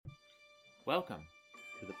Welcome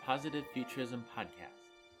to the Positive Futurism Podcast.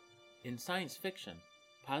 In science fiction,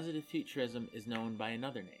 positive futurism is known by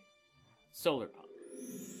another name, solarpunk.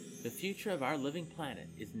 The future of our living planet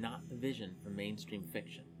is not the vision for mainstream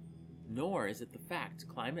fiction, nor is it the fact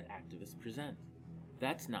climate activists present.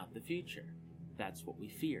 That's not the future. That's what we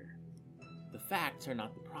fear. The facts are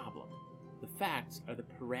not the problem. The facts are the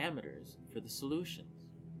parameters for the solutions.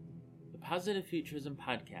 The Positive Futurism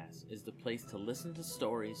Podcast is the place to listen to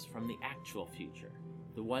stories from the actual future,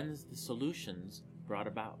 the ones the solutions brought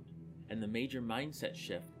about, and the major mindset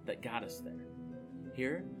shift that got us there.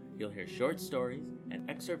 Here, you'll hear short stories and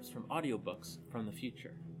excerpts from audiobooks from the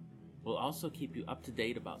future. We'll also keep you up to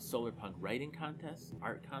date about solarpunk writing contests,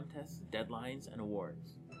 art contests, deadlines, and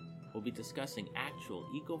awards. We'll be discussing actual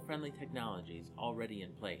eco-friendly technologies already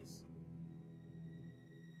in place.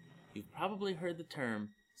 You've probably heard the term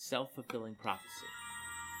self-fulfilling prophecy.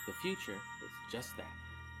 The future is just that.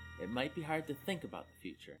 It might be hard to think about the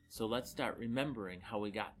future, so let's start remembering how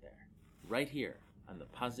we got there, right here on the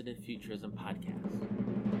Positive Futurism Podcast.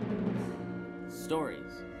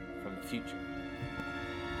 Stories from the future.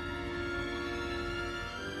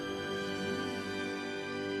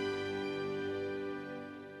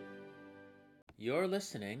 You're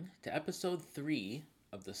listening to episode 3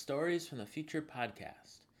 of the Stories from the Future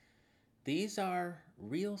podcast. These are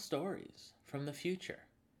real stories from the future,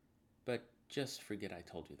 but just forget I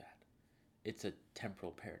told you that. It's a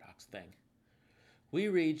temporal paradox thing. We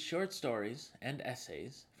read short stories and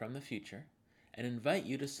essays from the future and invite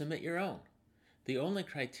you to submit your own. The only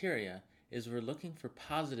criteria is we're looking for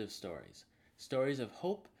positive stories, stories of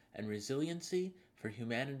hope and resiliency for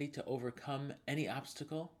humanity to overcome any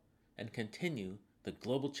obstacle and continue the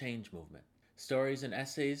global change movement. Stories and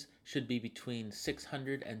essays should be between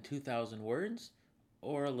 600 and 2,000 words,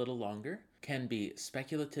 or a little longer, can be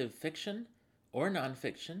speculative fiction or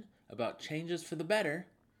nonfiction about changes for the better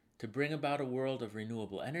to bring about a world of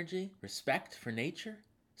renewable energy, respect for nature,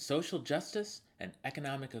 social justice, and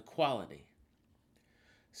economic equality.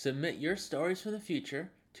 Submit your stories from the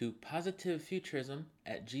future to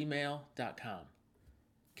positivefuturism@gmail.com.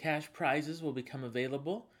 Cash prizes will become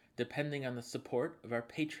available depending on the support of our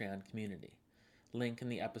Patreon community. Link in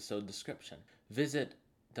the episode description. Visit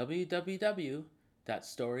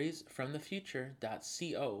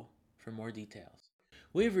www.storiesfromthefuture.co for more details.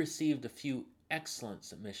 We've received a few excellent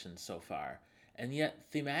submissions so far, and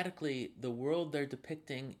yet thematically the world they're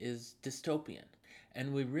depicting is dystopian,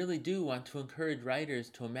 and we really do want to encourage writers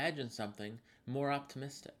to imagine something more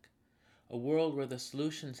optimistic. A world where the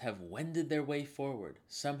solutions have wended their way forward,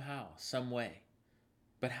 somehow, some way.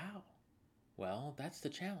 But how? Well, that's the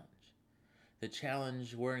challenge. The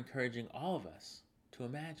challenge we're encouraging all of us to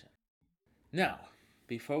imagine. Now,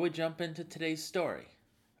 before we jump into today's story,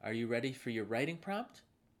 are you ready for your writing prompt?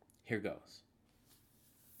 Here goes.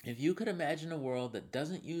 If you could imagine a world that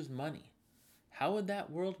doesn't use money, how would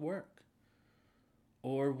that world work?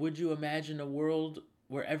 Or would you imagine a world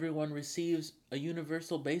where everyone receives a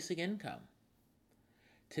universal basic income?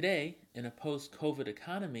 Today, in a post-COVID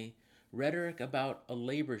economy, rhetoric about a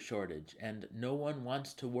labor shortage and no one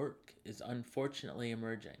wants to work is unfortunately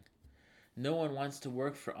emerging. No one wants to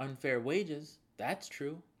work for unfair wages, that's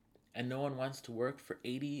true. And no one wants to work for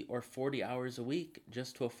 80 or 40 hours a week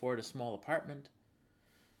just to afford a small apartment.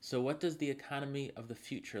 So what does the economy of the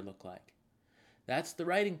future look like? That's the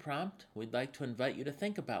writing prompt we'd like to invite you to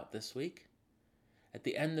think about this week. At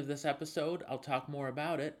the end of this episode, I'll talk more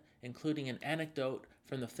about it, including an anecdote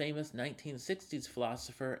from the famous 1960s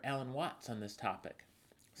philosopher Alan Watts on this topic.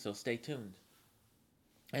 So stay tuned.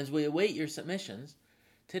 As we await your submissions,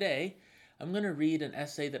 today I'm going to read an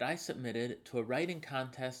essay that I submitted to a writing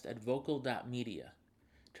contest at vocal.media.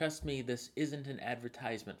 Trust me, this isn't an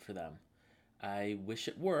advertisement for them. I wish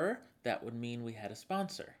it were. That would mean we had a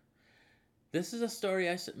sponsor. This is a story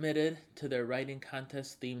I submitted to their writing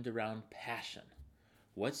contest themed around passion.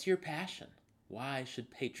 What's your passion? Why should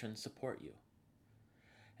patrons support you?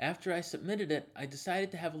 After I submitted it, I decided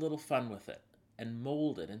to have a little fun with it and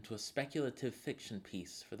mold it into a speculative fiction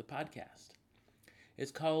piece for the podcast.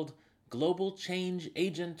 It's called Global Change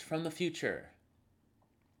Agent from the Future.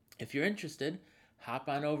 If you're interested, hop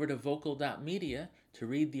on over to vocal.media to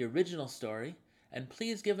read the original story, and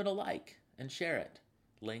please give it a like and share it.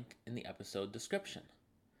 Link in the episode description.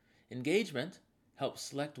 Engagement helps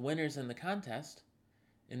select winners in the contest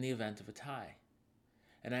in the event of a tie.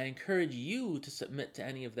 And I encourage you to submit to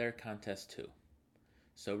any of their contests too.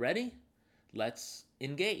 So ready? Let's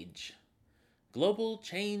engage. Global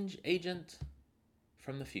Change Agent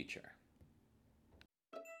from the Future.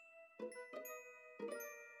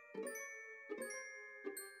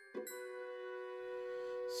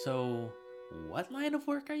 So, What line of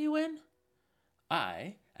work are you in?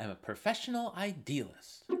 I am a professional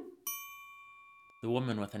idealist. The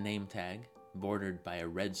woman with a name tag, bordered by a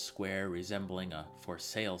red square resembling a for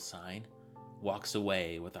sale sign, walks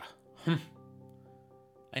away with a humph.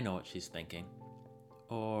 I know what she's thinking.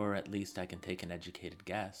 Or at least I can take an educated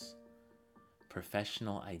guess.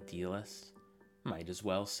 Professional idealist? Might as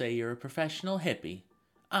well say you're a professional hippie.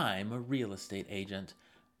 I'm a real estate agent.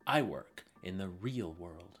 I work in the real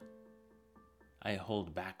world. I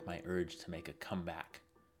hold back my urge to make a comeback.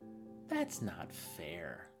 That's not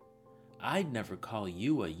fair. I'd never call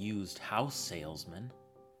you a used house salesman.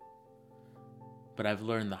 But I've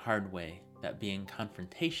learned the hard way that being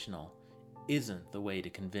confrontational isn't the way to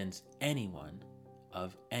convince anyone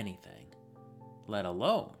of anything, let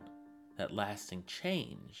alone that lasting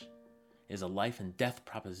change is a life and death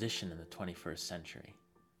proposition in the 21st century.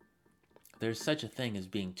 There's such a thing as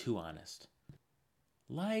being too honest.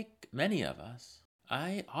 Like many of us,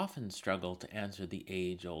 I often struggle to answer the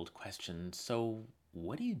age-old question, so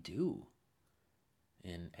what do you do?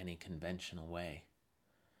 In any conventional way.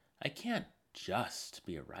 I can't just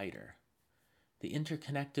be a writer. The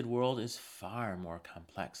interconnected world is far more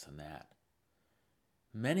complex than that.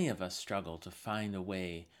 Many of us struggle to find a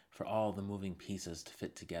way for all the moving pieces to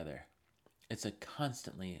fit together. It's a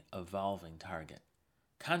constantly evolving target.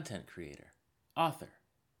 Content creator, author,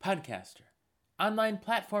 podcaster, online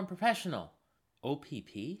platform professional.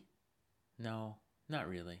 OPP? No, not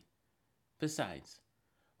really. Besides,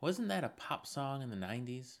 wasn't that a pop song in the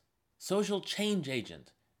 90s? Social change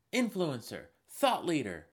agent, influencer, thought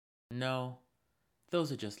leader. No,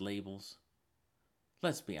 those are just labels.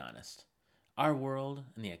 Let's be honest. Our world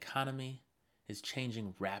and the economy is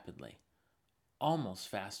changing rapidly, almost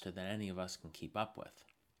faster than any of us can keep up with.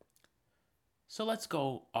 So let's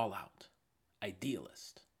go all out.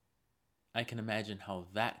 Idealist. I can imagine how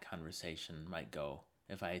that conversation might go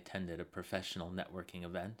if I attended a professional networking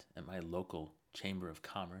event at my local Chamber of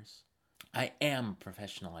Commerce. I am a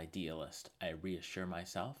professional idealist, I reassure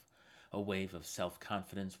myself, a wave of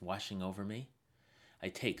self-confidence washing over me. I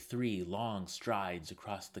take 3 long strides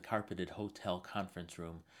across the carpeted hotel conference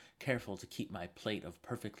room, careful to keep my plate of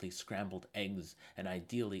perfectly scrambled eggs and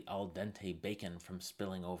ideally al dente bacon from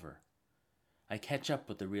spilling over. I catch up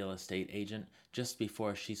with the real estate agent just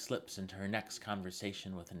before she slips into her next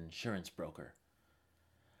conversation with an insurance broker.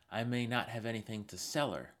 I may not have anything to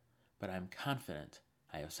sell her, but I'm confident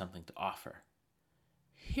I have something to offer.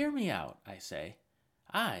 Hear me out, I say.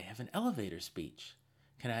 I have an elevator speech.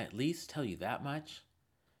 Can I at least tell you that much?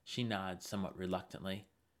 She nods somewhat reluctantly.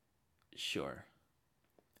 Sure.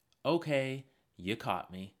 Okay, you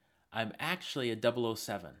caught me. I'm actually a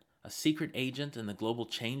 007, a secret agent in the global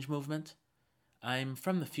change movement. I'm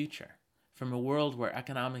from the future, from a world where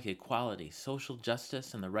economic equality, social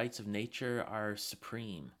justice, and the rights of nature are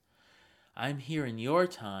supreme. I'm here in your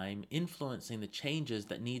time, influencing the changes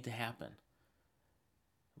that need to happen.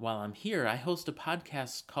 While I'm here, I host a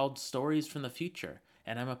podcast called Stories from the Future,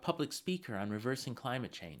 and I'm a public speaker on reversing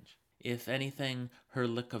climate change. If anything, her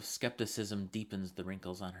look of skepticism deepens the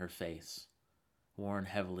wrinkles on her face, worn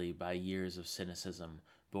heavily by years of cynicism,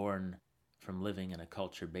 born from living in a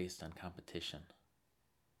culture based on competition.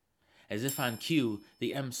 As if on cue,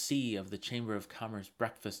 the MC of the Chamber of Commerce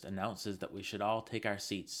breakfast announces that we should all take our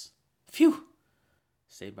seats. Phew!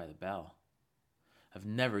 Saved by the bell. I've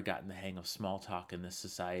never gotten the hang of small talk in this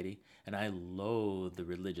society, and I loathe the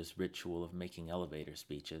religious ritual of making elevator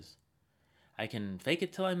speeches. I can fake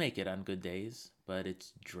it till I make it on good days, but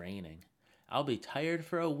it's draining. I'll be tired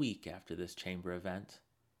for a week after this chamber event.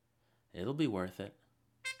 It'll be worth it.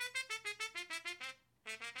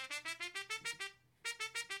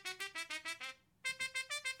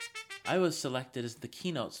 I was selected as the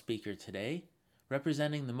keynote speaker today,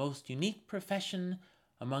 representing the most unique profession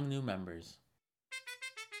among new members.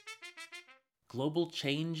 Global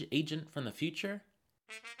change agent from the future?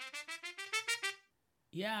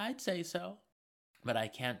 Yeah, I'd say so. But I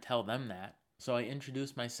can't tell them that, so I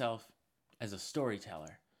introduce myself as a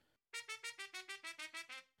storyteller.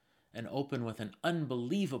 And open with an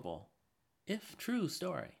unbelievable, if true,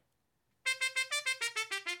 story.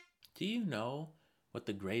 Do you know what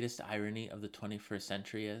the greatest irony of the 21st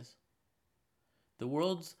century is? The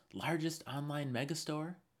world's largest online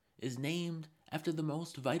megastore is named after the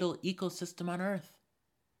most vital ecosystem on Earth,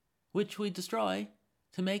 which we destroy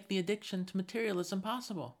to make the addiction to materialism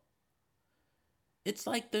possible. It's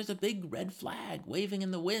like there's a big red flag waving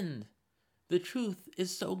in the wind. The truth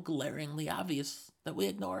is so glaringly obvious that we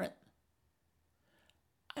ignore it.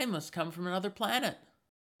 I must come from another planet.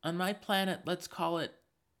 On my planet, let's call it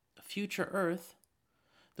future Earth,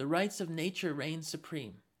 the rights of nature reign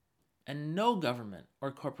supreme, and no government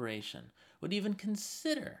or corporation would even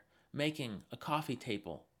consider making a coffee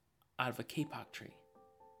table out of a kapok tree.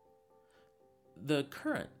 The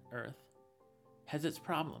current Earth has its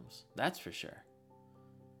problems, that's for sure.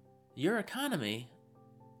 Your economy,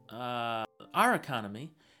 our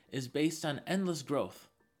economy, is based on endless growth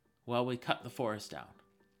while we cut the forest down.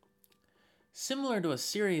 Similar to a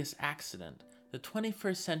serious accident, the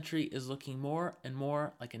 21st century is looking more and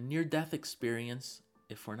more like a near-death experience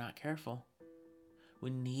if we're not careful. We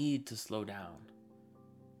need to slow down,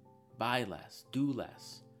 buy less, do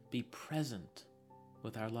less, be present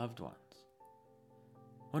with our loved ones.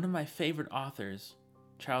 One of my favorite authors,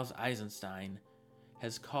 Charles Eisenstein,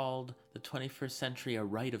 has called the 21st century a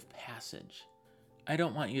rite of passage. I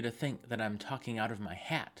don't want you to think that I'm talking out of my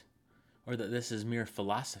hat, or that this is mere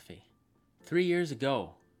philosophy. 3 years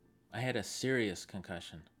ago, I had a serious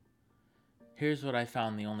concussion. Here's what I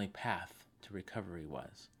found the only path to recovery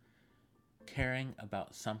was: caring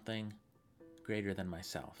about something greater than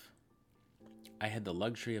myself. I had the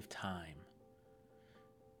luxury of time.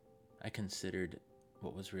 I considered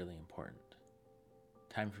what was really important.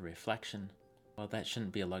 Time for reflection, well, that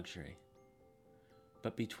shouldn't be a luxury.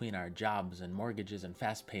 But between our jobs and mortgages and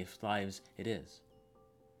fast-paced lives, it is.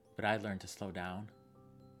 But I learned to slow down.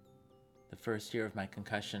 The first year of my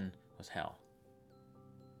concussion was hell.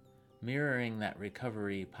 Mirroring that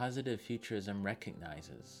recovery, positive futurism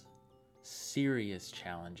recognizes serious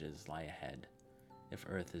challenges lie ahead if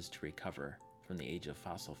Earth is to recover from the age of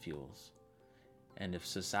fossil fuels, and if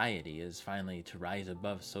society is finally to rise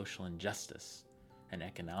above social injustice and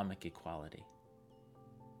economic equality.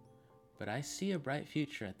 But I see a bright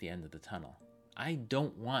future at the end of the tunnel. I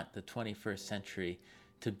don't want the 21st century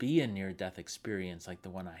to be a near-death experience like the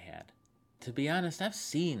one I had. To be honest, I've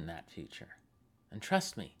seen that future. And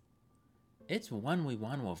trust me, it's one we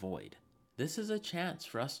want to avoid. This is a chance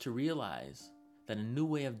for us to realize that a new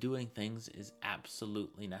way of doing things is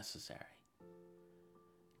absolutely necessary.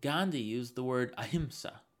 Gandhi used the word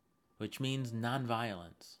ahimsa, which means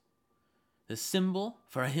nonviolence. The symbol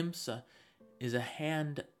for ahimsa is a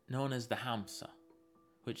hand known as the hamsa,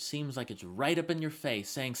 which seems like it's right up in your face,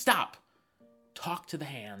 saying, "Stop! Talk to the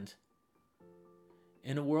hand."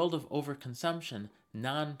 In a world of overconsumption,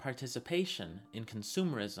 non-participation in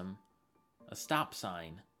consumerism, a stop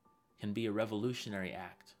sign, can be a revolutionary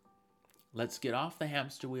act. Let's get off the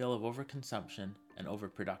hamster wheel of overconsumption and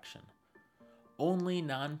overproduction. Only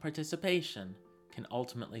non-participation can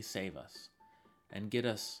ultimately save us and get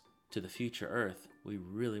us to the future Earth we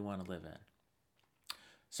really want to live in.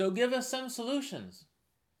 So give us some solutions,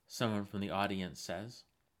 someone from the audience says.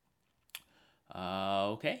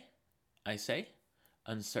 Okay, I say,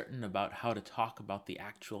 uncertain about how to talk about the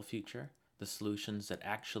actual future, the solutions that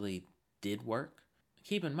actually did work.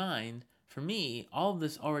 Keep in mind, for me, all of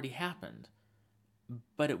this already happened,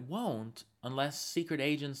 but it won't unless secret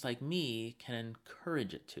agents like me can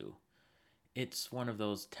encourage it to. It's one of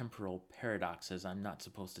those temporal paradoxes I'm not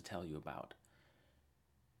supposed to tell you about.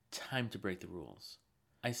 Time to break the rules.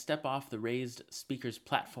 I step off the raised speaker's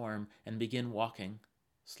platform and begin walking,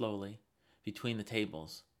 slowly, between the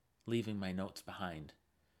tables, leaving my notes behind.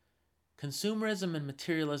 Consumerism and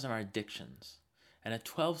materialism are addictions, and a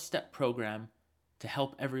 12-step program to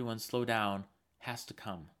help everyone slow down has to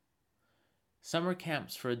come. Summer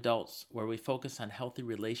camps for adults where we focus on healthy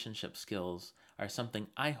relationship skills are something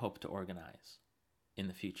I hope to organize in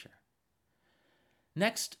the future.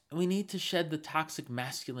 Next, we need to shed the toxic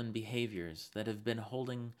masculine behaviors that have been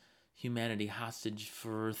holding humanity hostage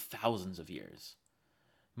for thousands of years.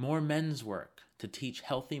 More men's work to teach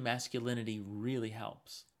healthy masculinity really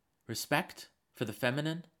helps. Respect for the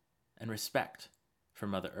feminine and respect for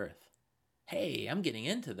Mother Earth. Hey, I'm getting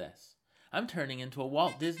into this. I'm turning into a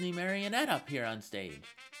Walt Disney marionette up here on stage.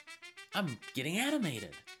 I'm getting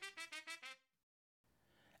animated.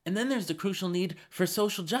 And then there's the crucial need for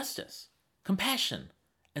social justice, compassion,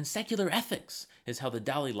 and secular ethics is how the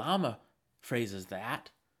Dalai Lama phrases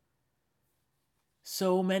that.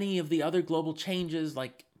 So many of the other global changes,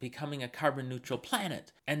 like becoming a carbon-neutral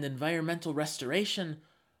planet and environmental restoration,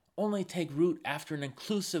 only take root after an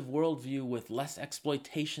inclusive worldview with less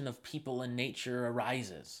exploitation of people and nature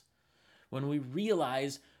arises. When we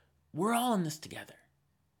realize we're all in this together.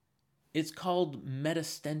 It's called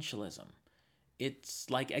metastentialism. It's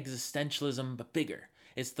like existentialism, but bigger.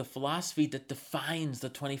 It's the philosophy that defines the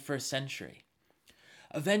 21st century.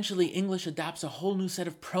 Eventually, English adopts a whole new set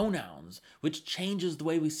of pronouns, which changes the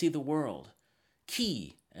way we see the world.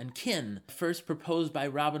 Ki and kin, first proposed by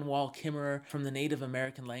Robin Wall Kimmerer from the Native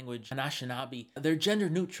American language Anishinaabe, they're gender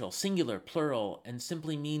neutral, singular, plural, and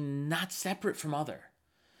simply mean not separate from other.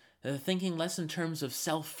 thinking less in terms of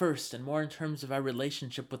self first and more in terms of our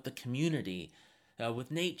relationship with the community,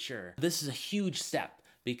 with nature. This is a huge step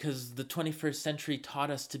because the 21st century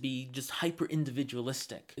taught us to be just hyper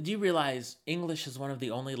individualistic. Do you realize English is one of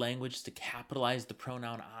the only languages to capitalize the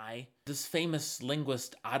pronoun I? This famous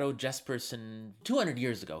linguist Otto Jespersen, 200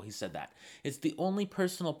 years ago, he said that. It's the only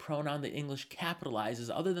personal pronoun that English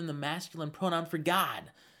capitalizes other than the masculine pronoun for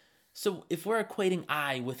God. So if we're equating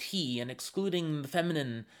I with he and excluding the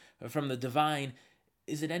feminine from the divine,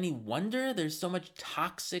 is it any wonder there's so much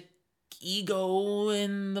toxic ego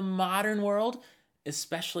in the modern world,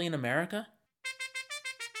 especially in America?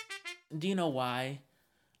 Do you know why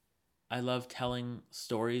I love telling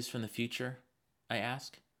stories from the future? I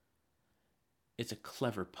ask. It's a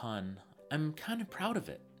clever pun. I'm kind of proud of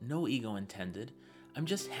it. No ego intended. I'm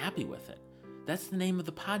just happy with it. That's the name of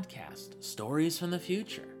the podcast, Stories from the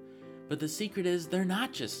Future. But the secret is they're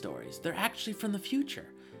not just stories. They're actually from the future.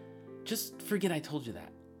 Just forget I told you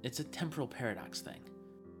that. It's a temporal paradox thing.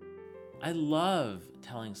 I love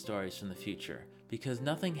telling stories from the future because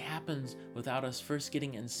nothing happens without us first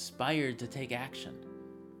getting inspired to take action.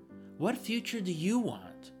 What future do you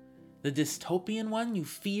want? The dystopian one you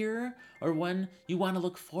fear or one you want to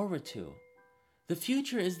look forward to? The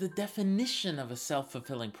future is the definition of a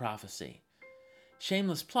self-fulfilling prophecy.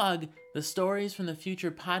 Shameless plug, the Stories from the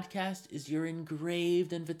Future podcast is your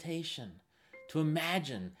engraved invitation to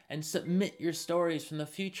imagine and submit your stories from the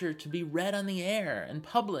future to be read on the air and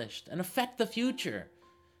published and affect the future.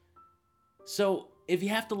 So, if you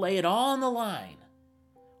have to lay it all on the line,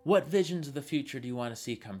 what visions of the future do you want to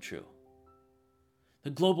see come true? The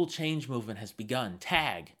global change movement has begun.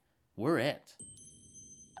 Tag, we're it.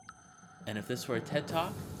 And if this were a TED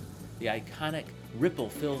Talk, the iconic ripple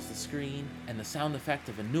fills the screen and the sound effect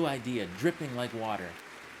of a new idea dripping like water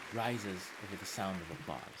rises over the sound of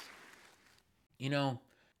applause. You know,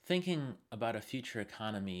 thinking about a future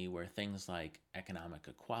economy where things like economic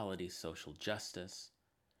equality, social justice,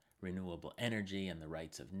 renewable energy, and the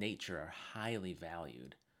rights of nature are highly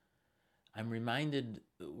valued, I'm reminded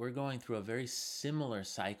we're going through a very similar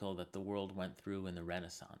cycle that the world went through in the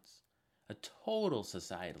Renaissance, a total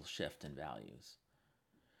societal shift in values.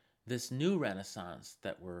 This new renaissance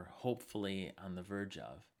that we're hopefully on the verge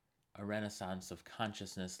of, a renaissance of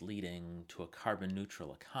consciousness leading to a carbon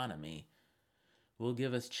neutral economy, will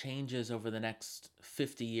give us changes over the next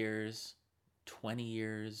 50 years, 20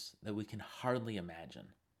 years that we can hardly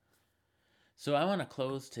imagine. So I want to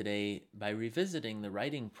close today by revisiting the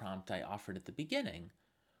writing prompt I offered at the beginning.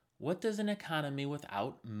 What does an economy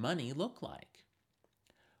without money look like?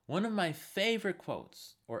 One of my favorite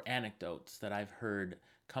quotes or anecdotes that I've heard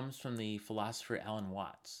comes from the philosopher Alan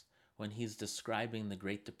Watts when he's describing the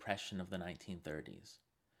Great Depression of the 1930s.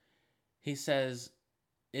 He says,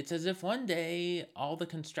 "It's as if one day all the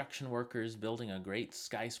construction workers building a great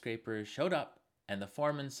skyscraper showed up and the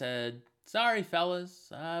foreman said, 'Sorry,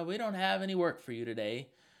 fellas, we don't have any work for you today.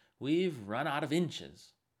 We've run out of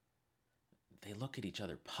inches.'" They look at each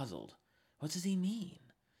other puzzled. What does he mean?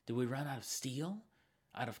 Did we run out of steel?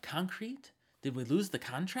 Out of concrete? Did we lose the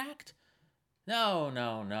contract?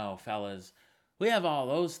 No, fellas. We have all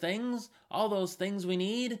those things we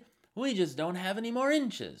need. We just don't have any more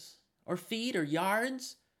inches, or feet, or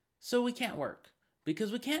yards, so we can't work,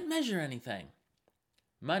 because we can't measure anything.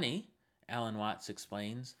 Money, Alan Watts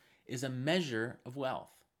explains, is a measure of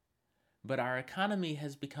wealth. But our economy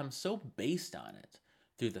has become so based on it,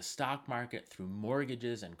 through the stock market, through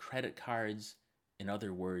mortgages and credit cards, in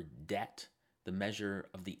other words, debt, the measure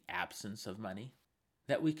of the absence of money,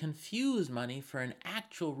 that we confuse money for an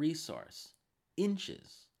actual resource,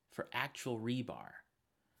 inches for actual rebar.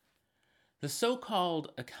 The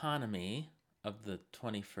so-called economy of the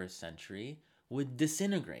 21st century would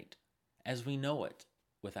disintegrate as we know it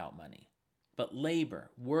without money. But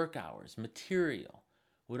labor, work hours, material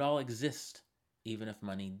would all exist even if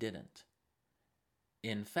money didn't.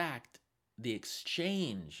 In fact, the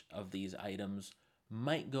exchange of these items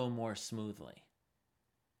might go more smoothly.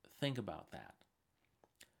 Think about that.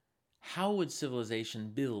 How would civilization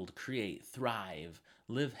build, create, thrive,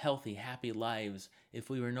 live healthy, happy lives if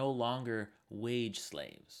we were no longer wage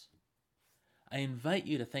slaves? I invite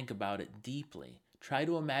you to think about it deeply. Try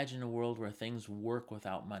to imagine a world where things work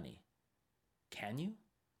without money. Can you?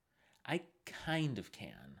 I kind of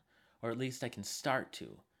can, or at least I can start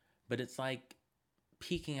to, but it's like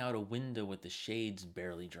peeking out a window with the shades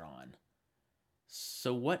barely drawn.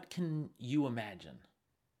 So what can you imagine?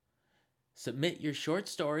 Submit your short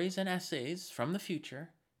stories and essays from the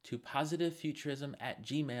future to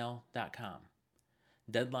positivefuturism@gmail.com.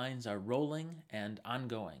 Deadlines are rolling and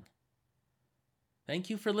ongoing. Thank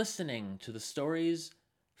you for listening to the Stories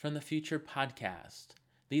from the Future podcast.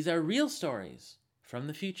 These are real stories from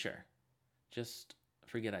the future. Just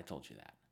forget I told you that.